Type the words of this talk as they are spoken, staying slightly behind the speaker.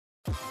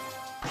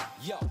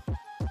Good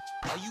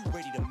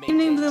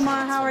evening,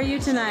 Bluemar. How are you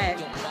tonight?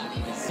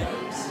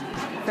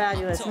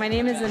 Fabulous. My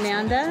name is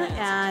Amanda,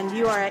 and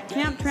you are at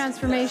Camp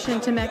Transformation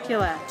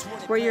Temecula,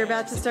 where you're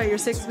about to start your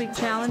 6-week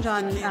challenge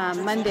on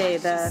Monday,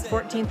 the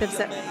 14th of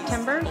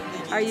September.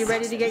 Are you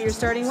ready to get your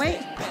starting weight?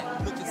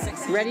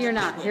 Ready or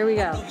not? Here we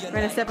go. We're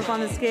going to step up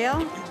on the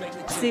scale,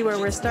 see where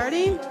we're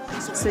starting.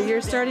 So your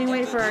starting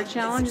weight for our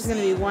challenge is going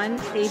to be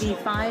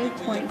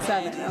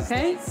 185.7,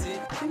 okay?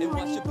 Good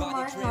morning,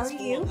 Bluemar. How are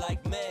you?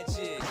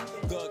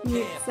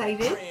 You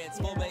excited?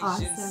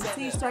 Awesome. So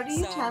you started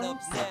your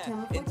challenge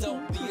September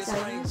 14th,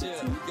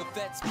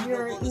 2015.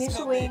 Your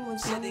initial weighing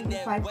was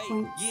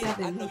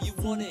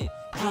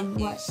 185.7.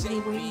 Let's see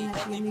what you're weighing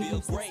at the end of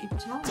your 6-week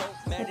challenge.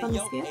 Step on the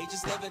scale.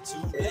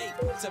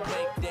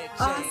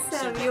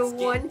 Awesome. You're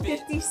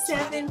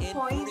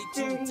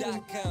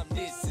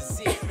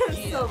 157.30. I'm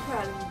so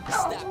proud of you.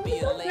 Stop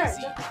being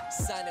lazy.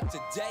 Sign up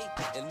today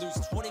and lose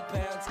 20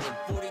 pounds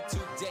in 42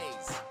 days.